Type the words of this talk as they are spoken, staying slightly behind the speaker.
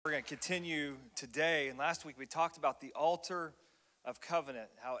We're going to continue today, and last week we talked about the altar of covenant,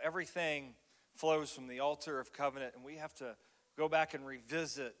 how everything flows from the altar of covenant, and we have to go back and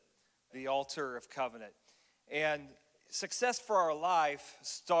revisit the altar of covenant. And success for our life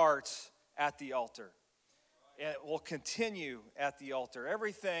starts at the altar, and it will continue at the altar.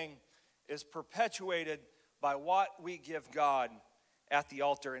 Everything is perpetuated by what we give God at the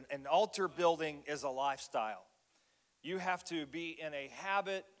altar, and altar building is a lifestyle. You have to be in a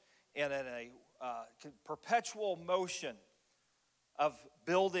habit and in a perpetual motion of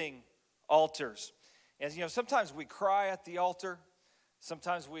building altars. And sometimes we cry at the altar,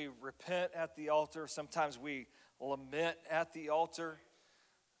 sometimes we repent at the altar, sometimes we lament at the altar,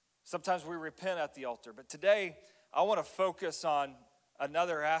 sometimes we repent at the altar. But today, I want to focus on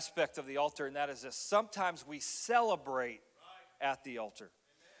another aspect of the altar, and that is this: sometimes we celebrate at the altar.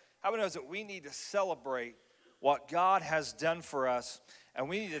 How many knows that we need to celebrate what God has done for us, and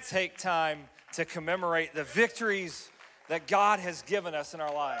we need to take time to commemorate the victories that God has given us in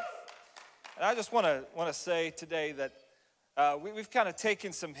our life. And I just want to say today that we've kind of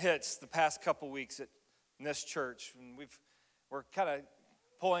taken some hits the past couple weeks in this church, and we're kind of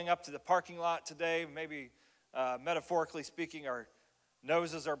pulling up to the parking lot today. Maybe metaphorically speaking, our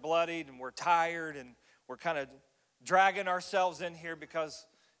noses are bloodied and we're tired, and we're kind of dragging ourselves in here because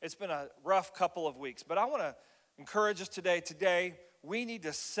it's been a rough couple of weeks. But I want to encourage us today. Today, we need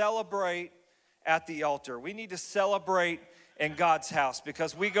to celebrate at the altar. We need to celebrate in God's house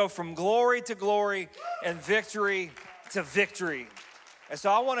because we go from glory to glory and victory to victory. And so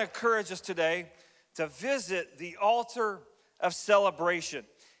I want to encourage us today to visit the altar of celebration.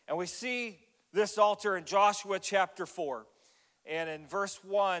 And we see this altar in Joshua chapter 4. And in verse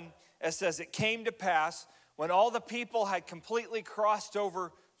 1, it says, "It came to pass when all the people had completely crossed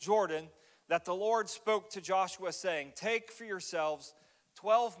over Jordan, that the Lord spoke to Joshua, saying, Take for yourselves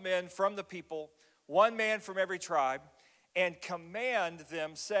 12 men from the people, one man from every tribe, and command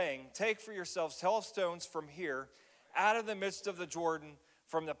them, saying, Take for yourselves 12 stones from here, out of the midst of the Jordan,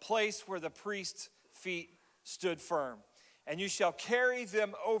 from the place where the priest's feet stood firm. And you shall carry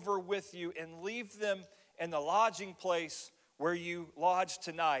them over with you and leave them in the lodging place where you lodge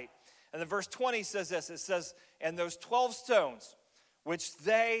tonight." And then verse 20 says this, it says, "And those 12 stones which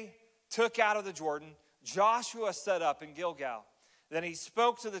they took out of the Jordan, Joshua set up in Gilgal. Then he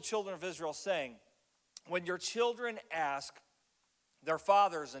spoke to the children of Israel, saying, When your children ask their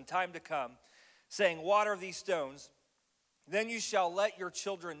fathers in time to come, saying, What are these stones? Then you shall let your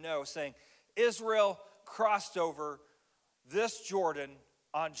children know, saying, Israel crossed over this Jordan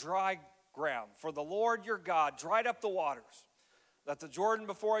on dry ground. For the Lord your God dried up the waters, that the Jordan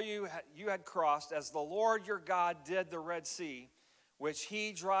before you had crossed, as the Lord your God did the Red Sea, which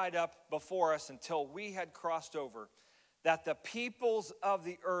he dried up before us until we had crossed over, that the peoples of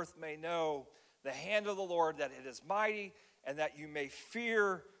the earth may know the hand of the Lord, that it is mighty, and that you may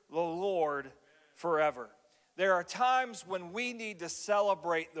fear the Lord forever." There are times when we need to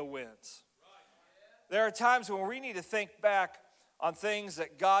celebrate the wins. There are times when we need to think back on things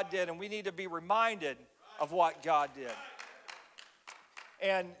that God did, and we need to be reminded of what God did.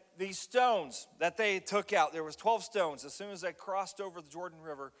 And these stones that they took out, there was 12 stones. As soon as they crossed over the Jordan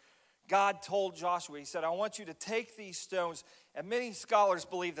River, God told Joshua, he said, "I want you to take these stones." And many scholars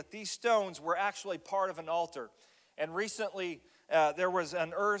believe that these stones were actually part of an altar. And recently, there was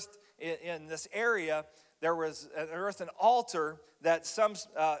unearthed in this area, there was unearthed an altar that some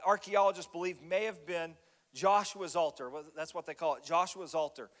archaeologists believe may have been Joshua's altar. That's what they call it, Joshua's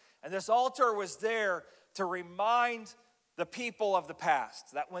altar. And this altar was there to remind the people of the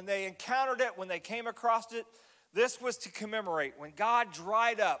past, that when they encountered it, when they came across it, this was to commemorate when God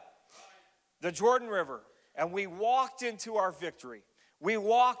dried up the Jordan River and we walked into our victory. We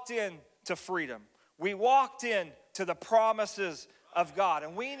walked into freedom. We walked into the promises of God.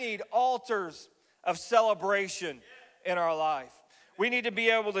 And we need altars of celebration in our life. We need to be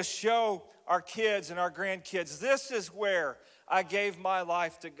able to show our kids and our grandkids, this is where I gave my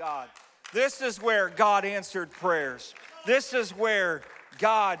life to God. This is where God answered prayers. This is where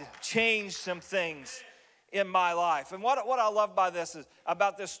God changed some things in my life. And what I love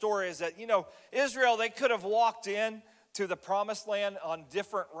about this story is that, Israel, they could have walked in to the promised land on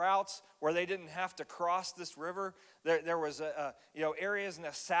different routes where they didn't have to cross this river. There was areas in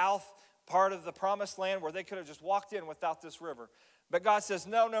the south part of the promised land where they could have just walked in without this river. But God says,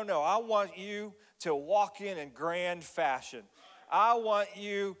 no, I want you to walk in grand fashion. I want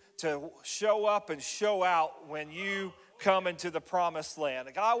you to show up and show out when you come into the promised land.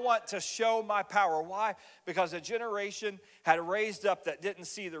 I want to show my power. Why? Because a generation had raised up that didn't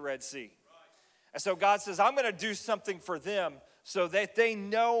see the Red Sea. And so God says, I'm going to do something for them so that they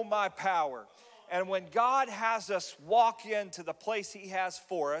know my power. And when God has us walk into the place he has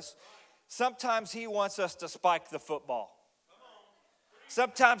for us, sometimes he wants us to spike the football.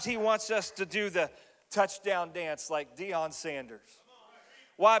 Sometimes he wants us to do the touchdown dance like Deion Sanders.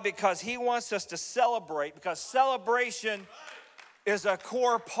 Why? Because he wants us to celebrate, because celebration is a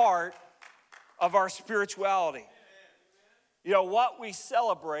core part of our spirituality. You know, what we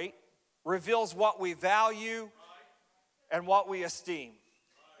celebrate reveals what we value and what we esteem.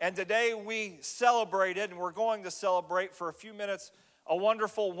 And today we celebrated, and we're going to celebrate for a few minutes, a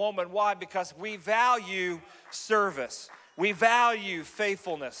wonderful woman. Why? Because we value service. We value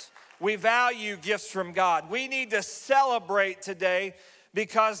faithfulness. We value gifts from God. We need to celebrate today,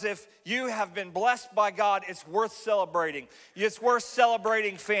 because if you have been blessed by God, it's worth celebrating. It's worth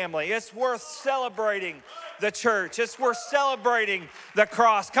celebrating family. It's worth celebrating the church. It's worth celebrating the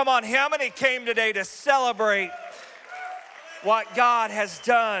cross. Come on, how many came today to celebrate what God has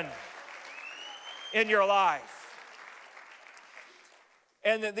done in your life?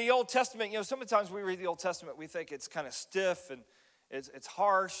 And the Old Testament, you know, sometimes we read the Old Testament, we think it's kind of stiff and it's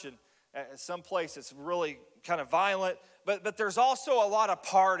harsh, and at some place it's really kind of violent. But there's also a lot of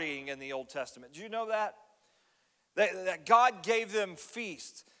partying in the Old Testament. Do you know that? That God gave them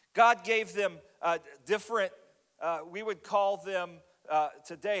feasts. God gave them different, we would call them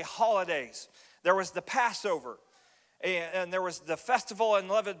today holidays. There was the Passover. And there was the festival of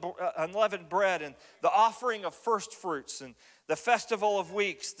unleavened bread, and the offering of first fruits, and the festival of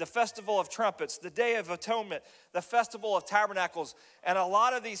weeks, the festival of trumpets, the day of atonement, the festival of tabernacles. And a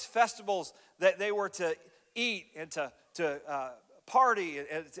lot of these festivals that they were to eat and to party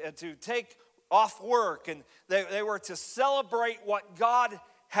and to take off work, and they were to celebrate what God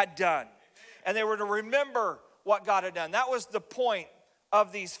had done. And they were to remember what God had done. That was the point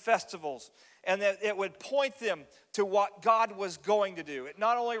of these festivals. And that it would point them to what God was going to do. It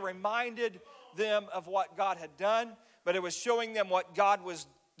not only reminded them of what God had done, but it was showing them what God was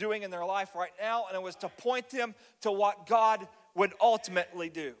doing in their life right now, and it was to point them to what God would ultimately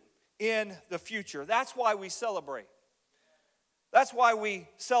do in the future. That's why we celebrate. That's why we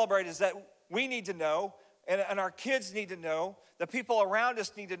celebrate, is that we need to know, and our kids need to know, the people around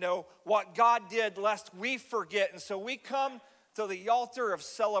us need to know what God did, lest we forget. And so we come to the altar of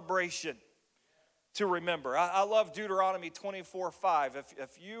celebration to remember. I love Deuteronomy 24:5.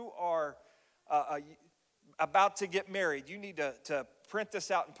 If you are about to get married, you need to print this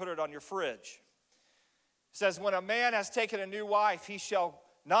out and put it on your fridge. It says, when a man has taken a new wife, he shall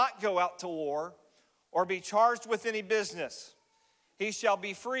not go out to war or be charged with any business. He shall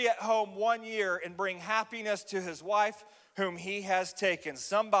be free at home 1 year and bring happiness to his wife whom he has taken.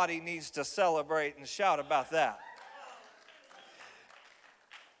 Somebody needs to celebrate and shout about that.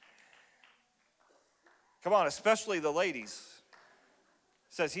 Come on, especially the ladies.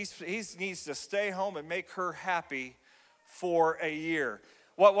 It says he needs to stay home and make her happy for a year.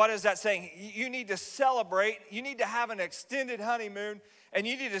 What is that saying? You need to celebrate. You need to have an extended honeymoon, and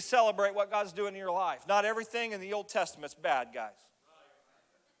you need to celebrate what God's doing in your life. Not everything in the Old Testament's bad, guys.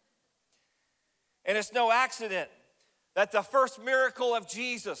 And it's no accident that the first miracle of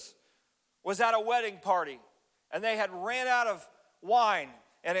Jesus was at a wedding party, and they had ran out of wine.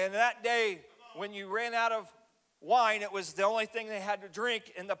 And in that day, when you ran out of wine, it was the only thing they had to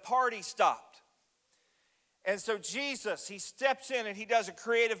drink, and the party stopped. And so Jesus, he steps in and he does a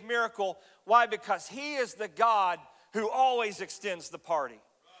creative miracle. Why? Because he is the God who always extends the party.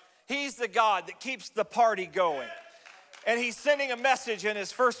 He's the God that keeps the party going. And he's sending a message in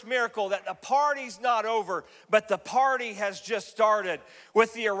his first miracle that the party's not over, but the party has just started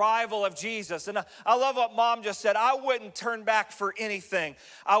with the arrival of Jesus. And I love what Mom just said. I wouldn't turn back for anything.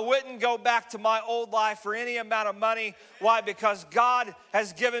 I wouldn't go back to my old life for any amount of money. Why? Because God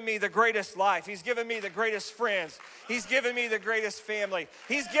has given me the greatest life. He's given me the greatest friends. He's given me the greatest family.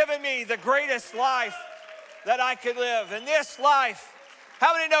 He's given me the greatest life that I could live. And this life,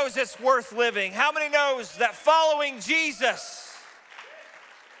 how many knows it's worth living? How many knows that following Jesus?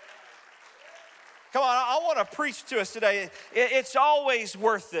 Come on, I want to preach to us today. It's always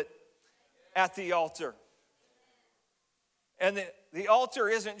worth it at the altar. And the altar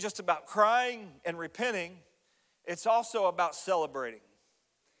isn't just about crying and repenting. It's also about celebrating.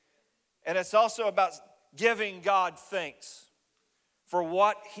 And it's also about giving God thanks for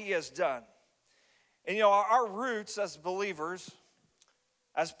what he has done. And you know, our roots as believers,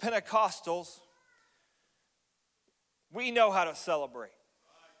 as Pentecostals, we know how to celebrate.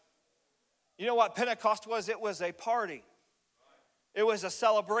 You know what Pentecost was? It was a party. It was a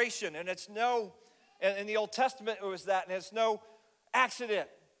celebration. And it's in the Old Testament it was that, and it's no accident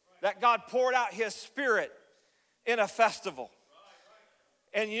that God poured out his Spirit in a festival.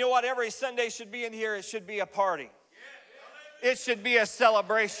 And you know what every Sunday should be in here? It should be a party. It should be a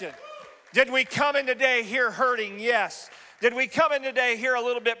celebration. Did we come in today here hurting? Yes. Did we come in today here a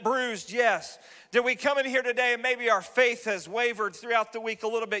little bit bruised? Yes. Did we come in here today and maybe our faith has wavered throughout the week a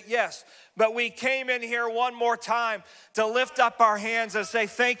little bit? Yes. But we came in here one more time to lift up our hands and say,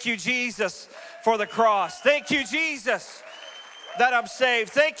 thank you, Jesus, for the cross. Thank you, Jesus, that I'm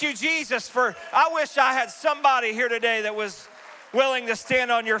saved. Thank you, Jesus, for, I wish I had somebody here today that was willing to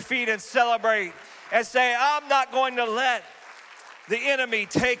stand on your feet and celebrate and say, I'm not going to let the enemy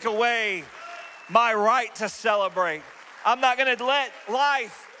take away my right to celebrate. I'm not going to let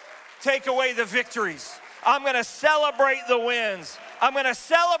life take away the victories. I'm going to celebrate the wins. I'm going to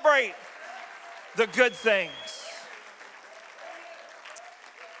celebrate the good things.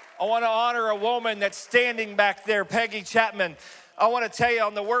 I want to honor a woman that's standing back there, Peggy Chapman. I want to tell you,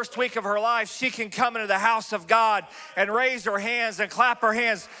 on the worst week of her life, she can come into the house of God and raise her hands and clap her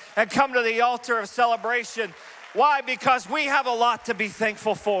hands and come to the altar of celebration. Why? Because we have a lot to be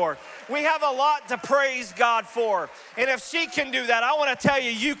thankful for. We have a lot to praise God for. And if she can do that, I want to tell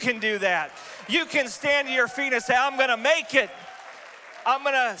you, you can do that. You can stand to your feet and say, I'm going to make it. I'm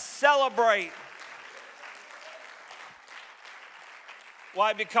going to celebrate.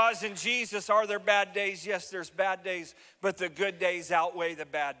 Why? Because in Jesus, are there bad days? Yes, there's bad days, but the good days outweigh the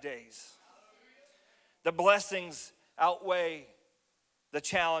bad days. The blessings outweigh the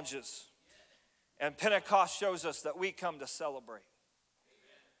challenges. And Pentecost shows us that we come to celebrate.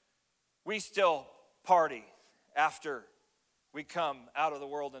 We still party after we come out of the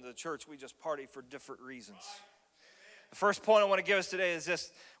world into the church. We just party for different reasons. The first point I want to give us today is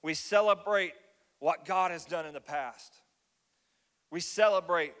this: we celebrate what God has done in the past. We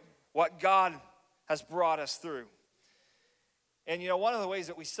celebrate what God has brought us through. And you know, one of the ways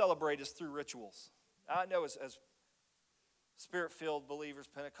that we celebrate is through rituals. I know as Spirit-filled believers,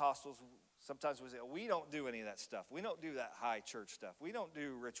 Pentecostals, sometimes we say, we don't do any of that stuff. We don't do that high church stuff. We don't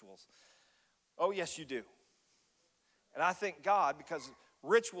do rituals. Oh, yes, you do. And I thank God, because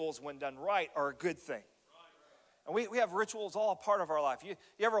rituals, when done right, are a good thing. And we have rituals all a part of our life. You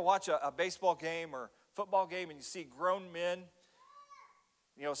ever watch a baseball game or football game and you see grown men?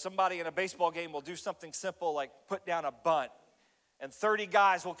 You know, somebody in a baseball game will do something simple like put down a bunt, and 30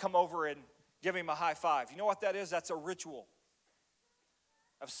 guys will come over and give him a high five. You know what that is? That's a ritual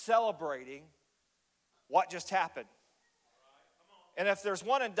of celebrating what just happened. And if there's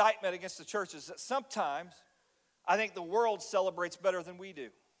one indictment against the church, is that sometimes I think the world celebrates better than we do.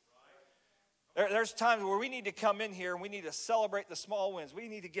 There's times where we need to come in here and we need to celebrate the small wins. We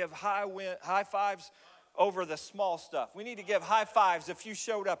need to give high fives over the small stuff. We need to give high fives if you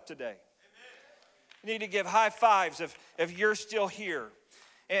showed up today. We need to give high fives if you're still here.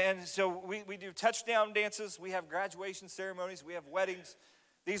 And so we do touchdown dances. We have graduation ceremonies. We have weddings.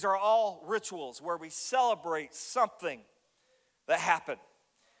 These are all rituals where we celebrate something that happened.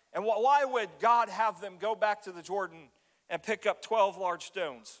 And why would God have them go back to the Jordan and pick up 12 large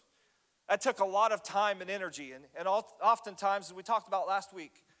stones? That took a lot of time and energy. And oftentimes, as we talked about last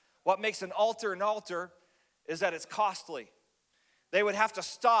week, what makes an altar is that it's costly. They would have to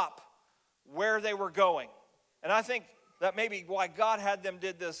stop where they were going. And I think that maybe why God had them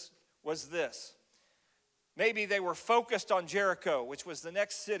did this was this. Maybe they were focused on Jericho, which was the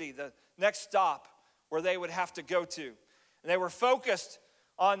next city, the next stop where they would have to go to. And they were focused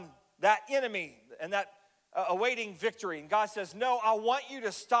on that enemy and that awaiting victory. And God says, no, I want you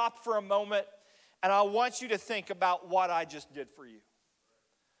to stop for a moment, and I want you to think about what I just did for you.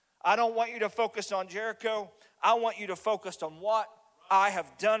 I don't want you to focus on Jericho. I want you to focus on what I have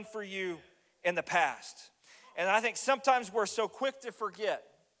done for you in the past. And I think sometimes we're so quick to forget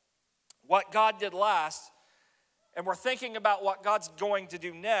what God did last, and we're thinking about what God's going to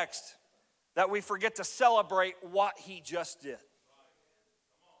do next, that we forget to celebrate what He just did.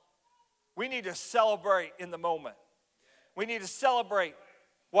 We need to celebrate in the moment. We need to celebrate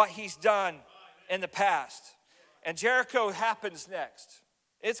what He's done in the past. And Jericho happens next.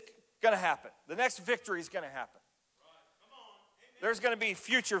 It's going to happen. The next victory is going to happen. There's going to be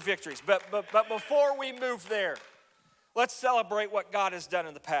future victories. But before we move there, let's celebrate what God has done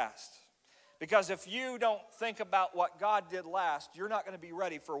in the past. Because if you don't think about what God did last, you're not going to be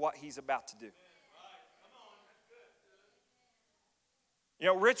ready for what He's about to do. You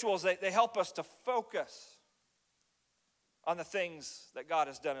know, rituals, they help us to focus on the things that God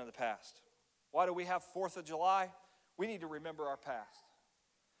has done in the past. Why do we have 4th of July? We need to remember our past.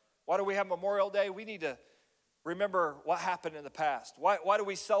 Why do we have Memorial Day? We need to remember what happened in the past. Why do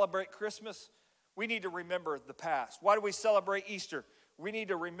we celebrate Christmas? We need to remember the past. Why do we celebrate Easter? We need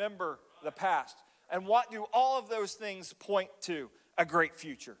to remember the past. And what do all of those things point to? a great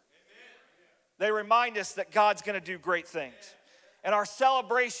future. They remind us that God's going to do great things. And our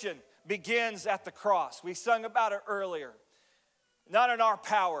celebration begins at the cross. We sung about it earlier. Not in our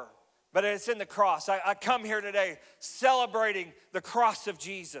power, but it's in the cross. I come here today celebrating the cross of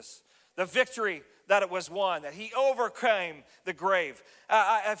Jesus, the victory that it was won, that he overcame the grave.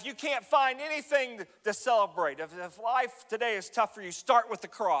 If you can't find anything to celebrate, if life today is tough for you, start with the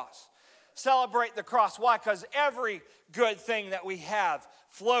cross. Celebrate the cross. Why? Because every good thing that we have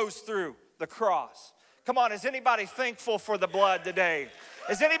flows through the cross. Come on, is anybody thankful for the blood today?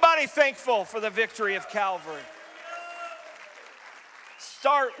 Is anybody thankful for the victory of Calvary?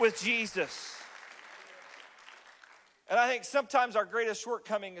 Start with Jesus. And I think sometimes our greatest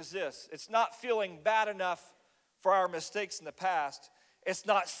shortcoming is this. It's not feeling bad enough for our mistakes in the past. It's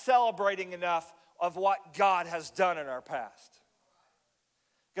not celebrating enough of what God has done in our past.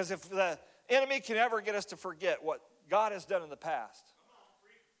 Because if the enemy can ever get us to forget what God has done in the past,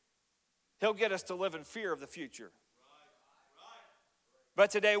 he'll get us to live in fear of the future.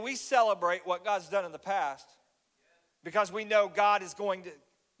 But today we celebrate what God's done in the past because we know God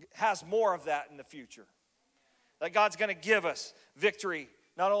has more of that in the future. That God's going to give us victory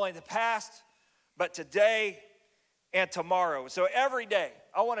not only in the past, but today and tomorrow. So every day,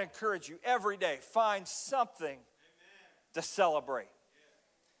 I want to encourage you, every day, find something to celebrate.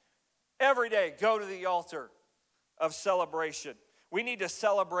 Every day, go to the altar of celebration. We need to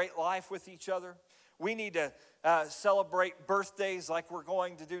celebrate life with each other. We need to celebrate birthdays like we're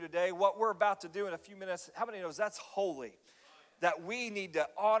going to do today. What we're about to do in a few minutes, how many knows that's holy? That we need to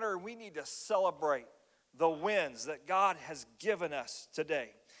honor, we need to celebrate the wins that God has given us today.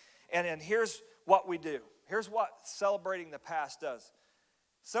 And here's what we do. Here's what celebrating the past does.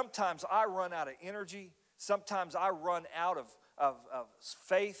 Sometimes I run out of energy. Sometimes I run out of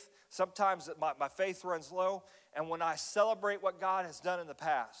faith. Sometimes my faith runs low. And when I celebrate what God has done in the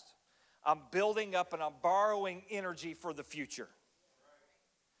past, I'm building up and I'm borrowing energy for the future.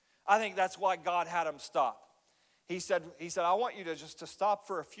 I think that's why God had him stop. He said, I want you to stop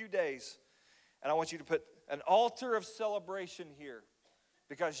for a few days, and I want you to put an altar of celebration here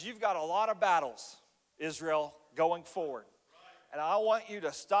because you've got a lot of battles, Israel, going forward. And I want you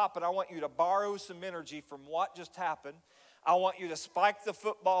to stop and I want you to borrow some energy from what just happened. I want you to spike the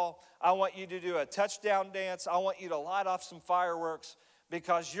football. I want you to do a touchdown dance. I want you to light off some fireworks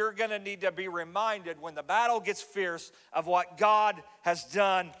because you're going to need to be reminded when the battle gets fierce of what God has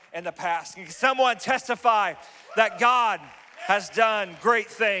done in the past. Can someone testify that God has done great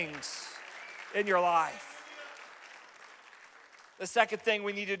things in your life? The second thing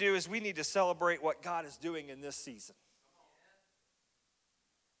we need to do is we need to celebrate what God is doing in this season.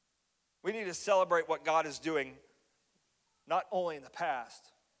 We need to celebrate what God is doing not only in the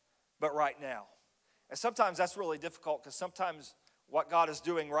past, but right now. And sometimes that's really difficult because sometimes what God is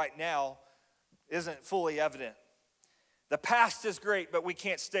doing right now isn't fully evident. The past is great, but we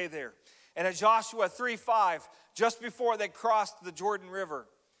can't stay there. And in Joshua 3:5, just before they crossed the Jordan River,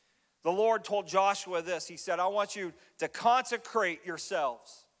 the Lord told Joshua this. He said, I want you to consecrate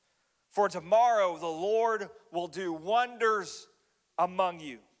yourselves, for tomorrow the Lord will do wonders among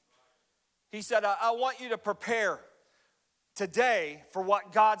you. He said, I want you to prepare today for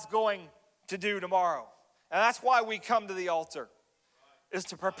what God's going to do tomorrow. And that's why we come to the altar, is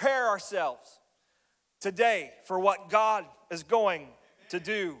to prepare ourselves today for what God is going to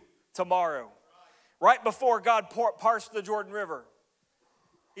do tomorrow. Right before God parsed the Jordan River,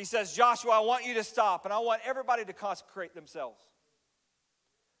 he says, Joshua, I want you to stop, and I want everybody to consecrate themselves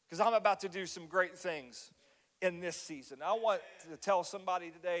because I'm about to do some great things in this season. I want to tell somebody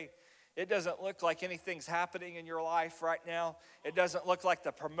today, it doesn't look like anything's happening in your life right now. It doesn't look like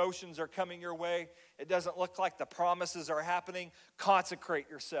the promotions are coming your way. It doesn't look like the promises are happening. Consecrate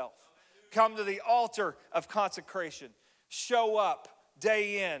yourself. Come to the altar of consecration. Show up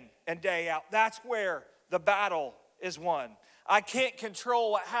day in and day out. That's where the battle is won. I can't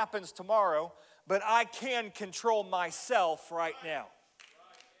control what happens tomorrow, but I can control myself right now.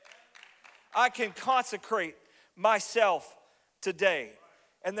 I can consecrate myself today.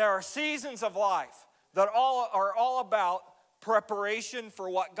 And there are seasons of life that are all about preparation for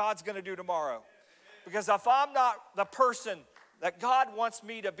what God's going to do tomorrow. Because if I'm not the person that God wants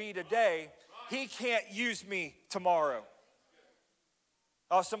me to be today, he can't use me tomorrow.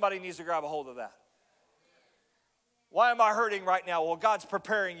 Oh, somebody needs to grab a hold of that. Why am I hurting right now? Well, God's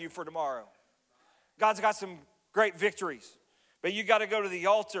preparing you for tomorrow. God's got some great victories. But you got to go to the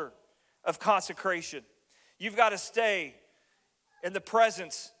altar of consecration. You've got to stay in the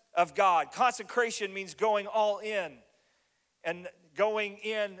presence of God. Consecration means going all in and going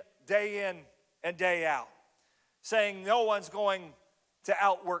in and day out. Saying no one's going to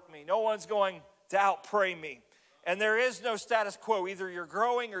outwork me. No one's going to outpray me. And there is no status quo. Either you're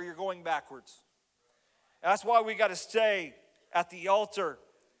growing or you're going backwards. And that's why we got to stay at the altar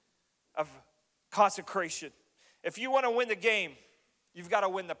of consecration. If you want to win the game, you've got to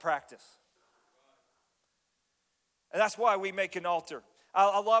win the practice. And that's why we make an altar.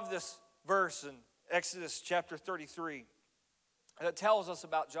 I love this verse in Exodus chapter 33. And it tells us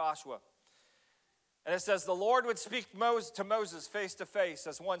about Joshua. And it says, the Lord would speak to Moses face to face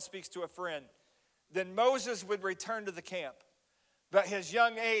as one speaks to a friend. Then Moses would return to the camp. But his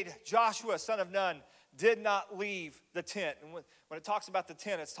young aide, Joshua, son of Nun, did not leave the tent. And when it talks about the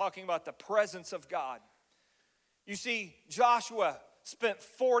tent, it's talking about the presence of God. You see, Joshua spent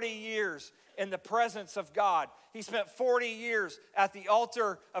 40 years in the presence of God. He spent 40 years at the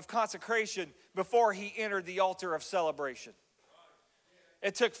altar of consecration before he entered the altar of celebration.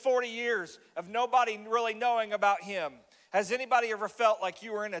 It took 40 years of nobody really knowing about him. Has anybody ever felt like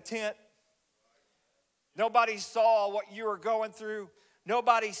you were in a tent? Nobody saw what you were going through.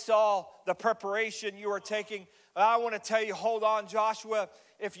 Nobody saw the preparation you were taking. I want to tell you, hold on, Joshua.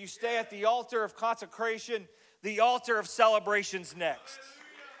 If you stay at the altar of consecration, the altar of celebration's next.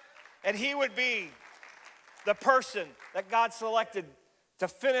 And he would be the person that God selected to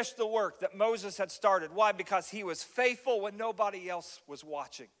finish the work that Moses had started. Why? Because he was faithful when nobody else was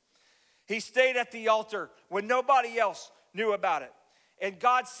watching. He stayed at the altar when nobody else knew about it. And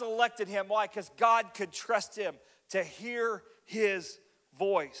God selected him. Why? Because God could trust him to hear his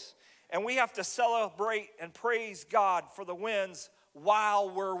voice. And we have to celebrate and praise God for the wins while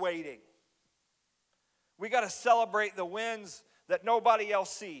we're waiting. We got to celebrate the wins that nobody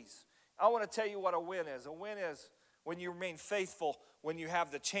else sees. I want to tell you what a win is. A win is when you remain faithful when you have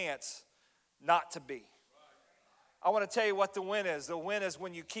the chance not to be. I want to tell you what the win is. The win is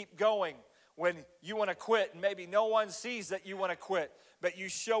when you keep going, when you want to quit, and maybe no one sees that you want to quit, but you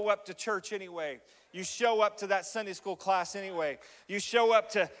show up to church anyway. You show up to that Sunday school class anyway. You show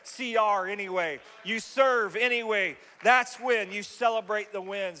up to CR anyway. You serve anyway. That's when you celebrate the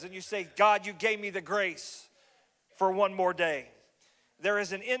wins and you say, God, you gave me the grace for one more day. There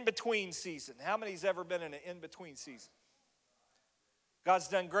is an in-between season. How many's ever been in an in-between season? God's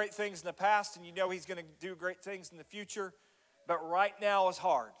done great things in the past, and you know he's going to do great things in the future, but right now is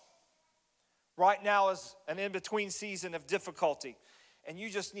hard. Right now is an in-between season of difficulty, and you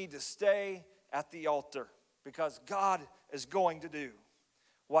just need to stay at the altar because God is going to do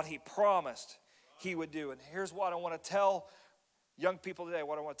what he promised he would do. And here's what I want to tell young people today.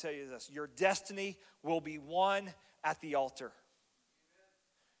 What I want to tell you is this. Your destiny will be won at the altar.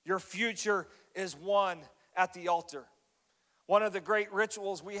 Your future is won at the altar. One of the great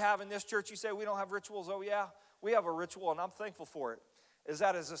rituals we have in this church, you say we don't have rituals. Oh yeah, we have a ritual and I'm thankful for it. Is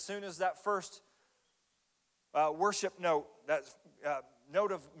that as soon as that first worship note, that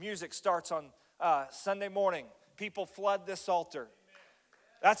note of music starts on Sunday morning, people flood this altar.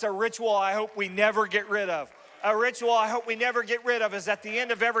 That's a ritual I hope we never get rid of. A ritual I hope we never get rid of is at the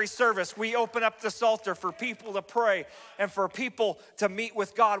end of every service, we open up this altar for people to pray and for people to meet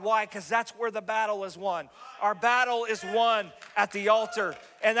with God. Why? Because that's where the battle is won. Our battle is won at the altar.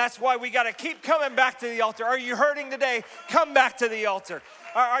 And that's why we got to keep coming back to the altar. Are you hurting today? Come back to the altar.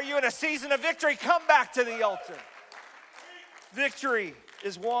 Are you in a season of victory? Come back to the altar. Victory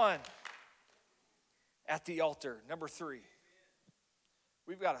is won at the altar. Number 3,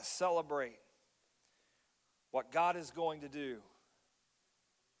 we've got to celebrate what God is going to do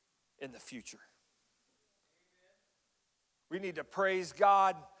in the future. We need to praise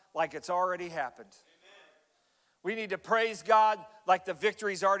God like it's already happened. We need to praise God like the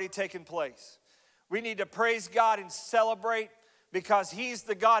victory's already taken place. We need to praise God and celebrate because he's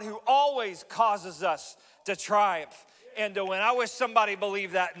the God who always causes us to triumph and to win. I wish somebody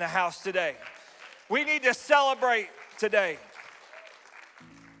believed that in the house today. We need to celebrate today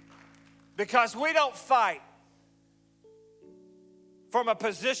because we don't fight from a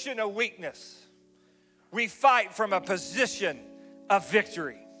position of weakness. We fight from a position of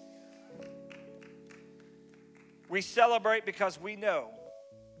victory. We celebrate because we know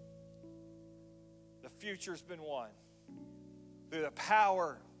the future's been won through the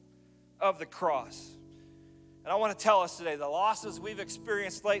power of the cross. And I want to tell us today, the losses we've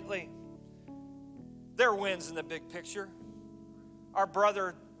experienced lately, they're wins in the big picture. Our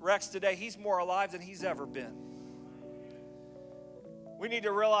brother Rex today, he's more alive than he's ever been. We need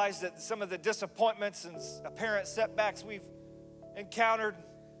to realize that some of the disappointments and apparent setbacks we've encountered,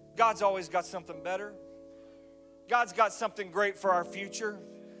 God's always got something better. God's got something great for our future.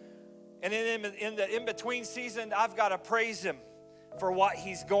 And in the in-between season, I've got to praise him for what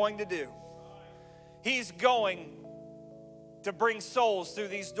he's going to do. He's going to bring souls through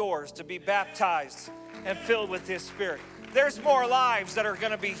these doors to be baptized and filled with His Spirit. There's more lives that are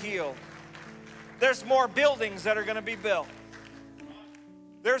going to be healed. There's more buildings that are going to be built.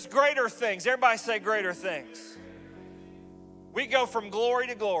 There's greater things. Everybody say greater things. We go from glory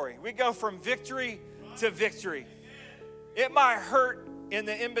to glory. We go from victory to victory. It might hurt in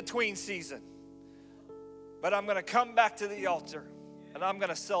the in-between season, but I'm going to come back to the altar and I'm going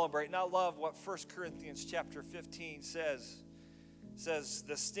to celebrate. And I love what 1 Corinthians chapter 15 says. It says,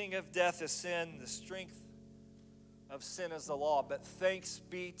 the sting of death is sin, the strength of sin is the law. But thanks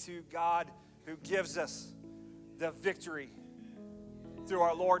be to God who gives us the victory through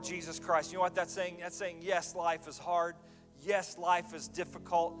our Lord Jesus Christ. You know what that's saying? That's saying, yes, life is hard. Yes, life is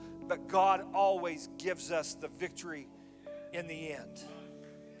difficult. But God always gives us the victory in the end.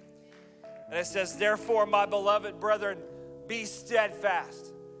 And it says, therefore, my beloved brethren, be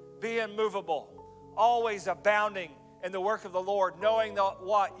steadfast, be immovable, always abounding in the work of the Lord, knowing that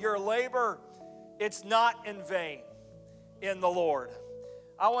what? Your labor, it's not in vain in the Lord.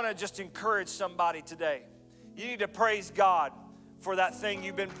 I want to just encourage somebody today. You need to praise God for that thing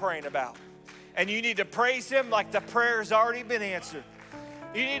you've been praying about. And you need to praise Him like the prayer's already been answered.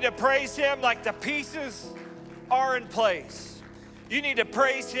 You need to praise Him like the pieces are in place. You need to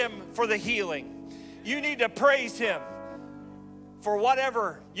praise Him for the healing. You need to praise Him for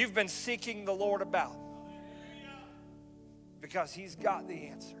whatever you've been seeking the Lord about. Because He's got the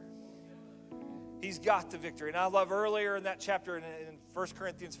answer. He's got the victory. And I love earlier in that chapter in 1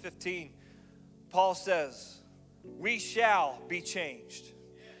 Corinthians 15, Paul says, we shall be changed.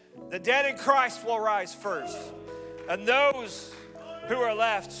 The dead in Christ will rise first, and those who are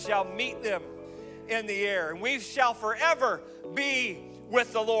left shall meet them in the air, and we shall forever be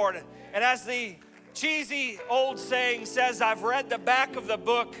with the Lord. And as the cheesy old saying says, I've read the back of the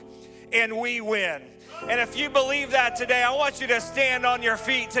book and we win. And if you believe that today, I want you to stand on your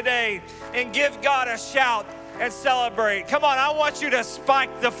feet today and give God a shout and celebrate. Come on, I want you to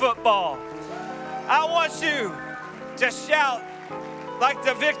spike the football. I want you to shout like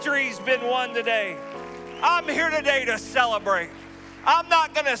the victory's been won today. I'm here today to celebrate. I'm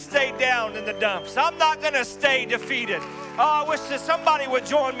not going to stay down in the dumps. I'm not going to stay defeated. Oh, I wish that somebody would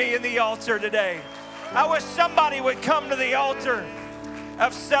join me in the altar today. I wish somebody would come to the altar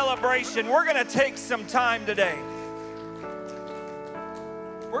of celebration. We're going to take some time today.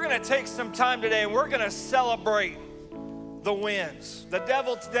 We're going to take some time today and we're going to celebrate the wins. The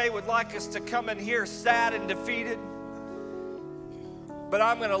devil today would like us to come in here sad and defeated, but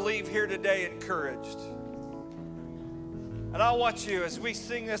I'm going to leave here today encouraged. And I want you, as we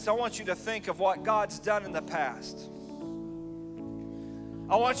sing this, I want you to think of what God's done in the past.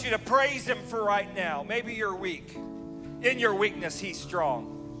 I want you to praise Him for right now. Maybe you're weak. In your weakness, He's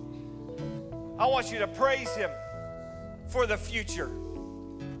strong. I want you to praise Him for the future.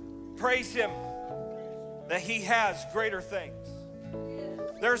 Praise Him that He has greater things.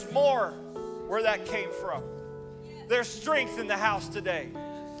 There's more where that came from. There's strength in the house today.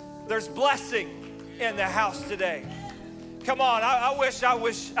 There's blessing in the house today. Come on, I wish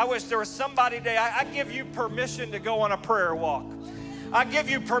there was somebody today. I give you permission to go on a prayer walk. I give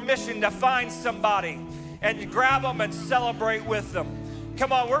you permission to find somebody and grab them and celebrate with them.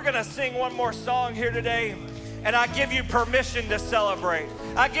 Come on, we're going to sing one more song here today, and I give you permission to celebrate.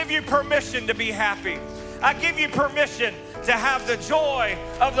 I give you permission to be happy. I give you permission to have the joy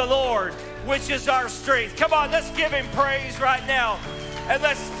of the Lord, which is our strength. Come on, let's give Him praise right now, and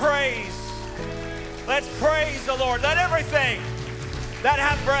let's praise. Let's praise the Lord. Let everything that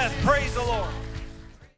hath breath praise the Lord.